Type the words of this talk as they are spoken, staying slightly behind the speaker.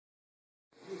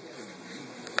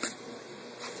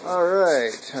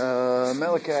Alright,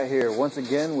 Malachi here once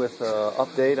again with an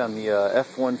update on the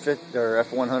F150 or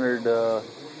F100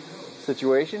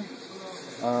 situation.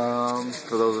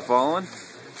 For those that are following,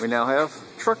 we now have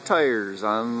truck tires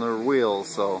on the wheels,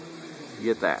 so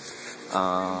you get that.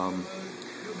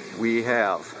 We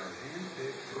have.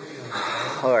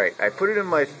 Alright, I put it in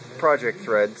my project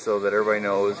thread so that everybody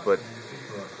knows, but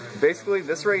basically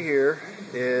this right here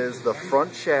is the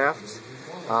front shaft.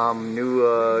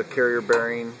 New carrier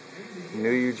bearing,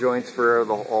 new U-joints for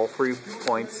all 3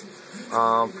 points,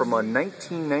 from a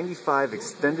 1995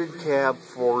 extended cab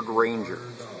Ford Ranger.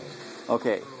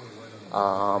 Okay,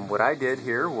 what I did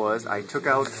here was I took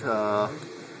out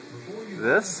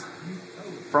this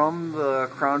from the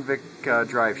Crown Vic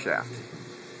drive shaft.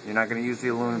 You're not going to use the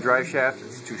aluminum drive shaft,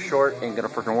 it's too short, ain't going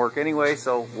to freaking work anyway,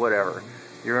 so whatever.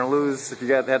 You're going to lose, if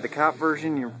you had the cop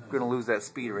version, you're going to lose that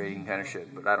speed rating kind of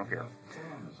shit, but I don't care.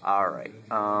 Alright,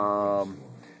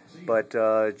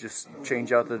 just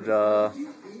change out the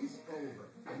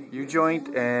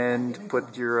U-joint and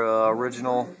put your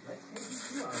original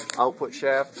output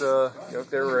shaft up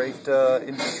there right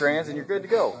into the trans, and you're good to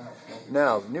go.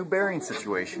 Now, the new bearing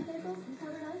situation.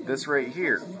 This right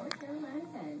here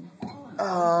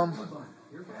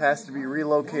has to be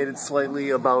relocated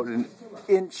slightly, about an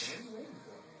inch.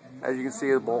 As you can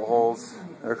see, the bolt holes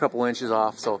are a couple inches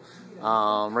off, so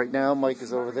right now Mike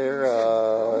is over there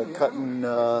cutting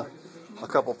a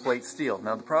couple plate steel.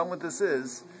 Now the problem with this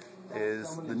is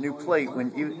the new plate,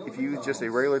 if you use just a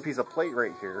regular piece of plate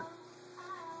right here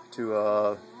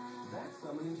to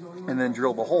and then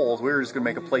drill the holes, we were just going to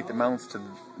make a plate that mounts to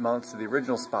the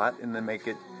original spot and then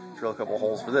drill a couple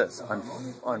holes for this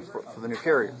for the new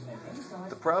carrier.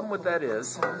 The problem with that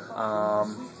is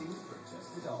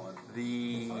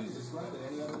the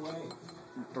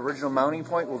original mounting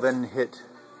point will then hit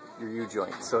your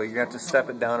U-joint, so you're going to have to step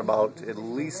it down about,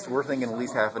 we're thinking at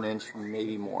least half an inch,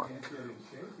 maybe more.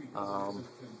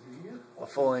 A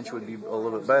full inch would be a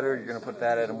little bit better. You're going to put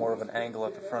that at more of an angle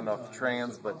at the front off the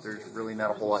trans, but there's really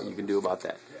not a whole lot you can do about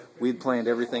that. We'd planned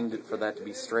everything for that to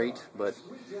be straight, but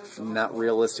not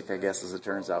realistic, I guess, as it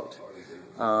turns out.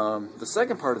 The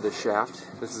second part of this shaft,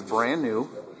 this is brand new.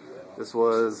 This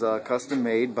was custom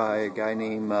made by a guy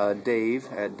named Dave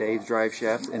at Dave's Drive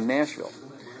Shaft in Nashville.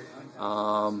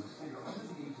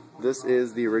 This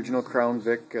is the original Crown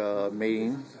Vic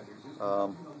mating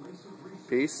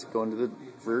piece going to the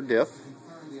rear diff,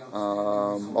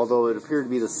 although it appeared to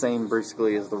be the same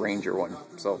basically as the Ranger one,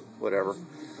 so whatever.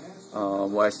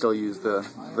 Well, I still use the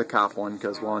cop one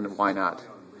because why not,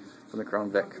 from the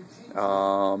Crown Vic.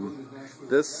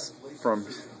 This from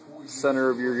center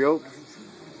of your yoke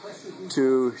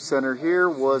to center here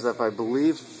was, if I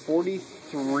believe,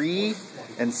 43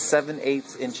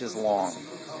 7/8 inches long.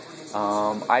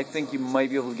 I think you might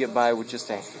be able to get by with just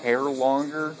a hair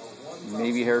longer,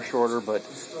 maybe a hair shorter, but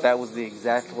that was the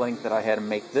exact length that I had to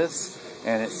make this,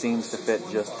 and it seems to fit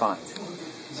just fine.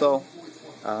 So,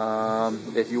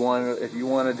 if you want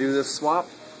to do this swap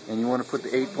and you want to put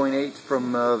the 8.8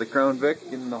 from the Crown Vic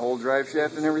in the whole drive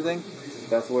shaft and everything,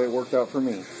 that's the way it worked out for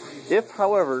me. If,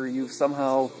 however, you've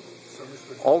somehow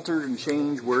altered and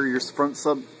changed where your front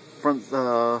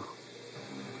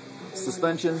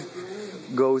suspension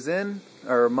goes in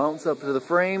or mounts up to the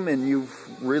frame, and you've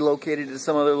relocated it to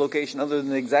some other location other than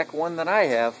the exact one that I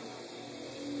have,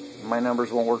 my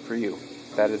numbers won't work for you.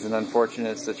 That is an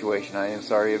unfortunate situation. I am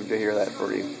sorry to hear that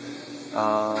for you.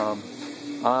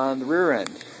 On the rear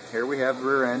end, here we have the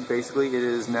rear end. Basically, it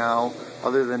is now,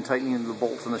 other than tightening the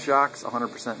bolts and the shocks,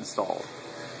 100% installed.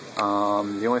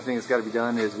 The only thing that's got to be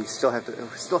done is we still have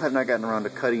not gotten around to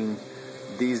cutting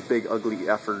these big ugly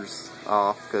effers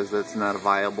off, because that's not a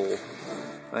viable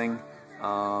thing.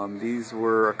 These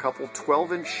were a couple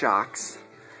 12-inch shocks.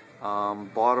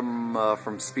 Bought them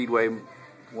from Speedway,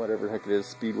 whatever the heck it is,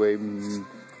 Speedway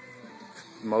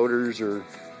Motors or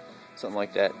something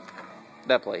like that.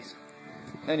 That place.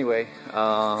 Anyway,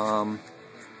 bought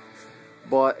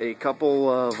a couple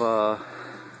of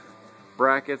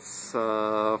brackets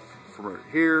from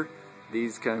here.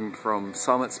 These come from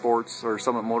Summit Sports or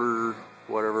Summit Motor,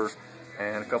 whatever,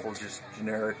 and a couple of just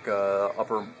generic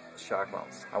upper shock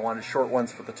mounts. I wanted short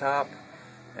ones for the top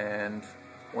and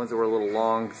ones that were a little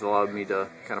long, because it allowed me to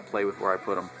kind of play with where I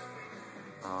put them.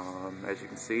 As you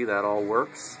can see, that all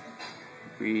works.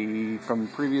 From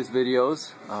previous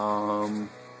videos,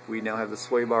 we now have the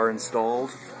sway bar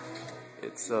installed.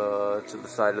 It's to the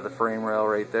side of the frame rail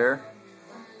right there,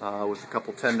 with a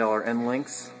couple $10 end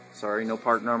links. Sorry, no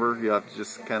part number. You have to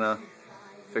just kind of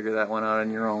figure that one out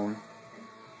on your own.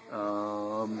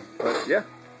 But yeah,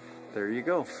 there you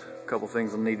go. A couple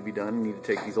things will need to be done. You need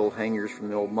to take these old hangers from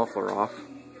the old muffler off.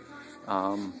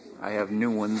 I have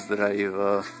new ones that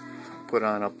I've put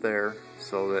on up there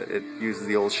so that it uses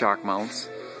the old shock mounts.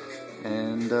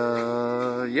 And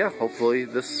yeah, hopefully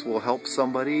this will help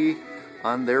somebody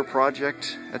on their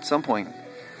project at some point.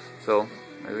 So,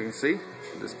 as you can see,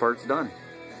 this part's done.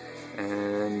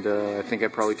 And I think I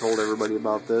probably told everybody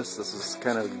about this. This is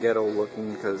kind of ghetto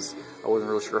looking because I wasn't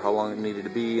really sure how long it needed to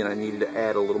be, and I needed to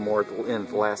add a little more at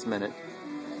the last minute.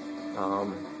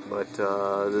 But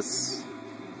this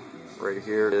right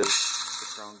here is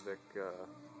the Crown Vic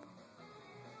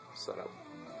setup.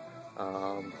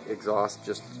 Exhaust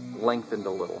just lengthened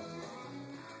a little.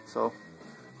 So,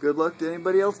 good luck to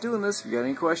anybody else doing this. If you got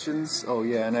any questions. Oh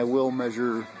yeah, and I will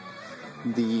measure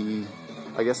the,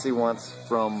 I guess he wants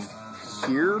from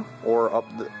here or up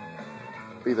the,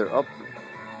 either up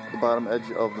the bottom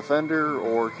edge of the fender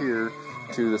or here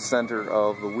to the center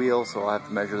of the wheel, so I'll have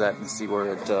to measure that and see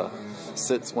where it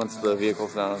sits once the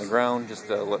vehicle's down on the ground, just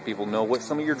to let people know what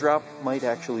some of your drop might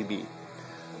actually be.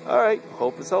 Alright,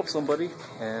 hope this helps somebody,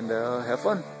 and have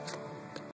fun.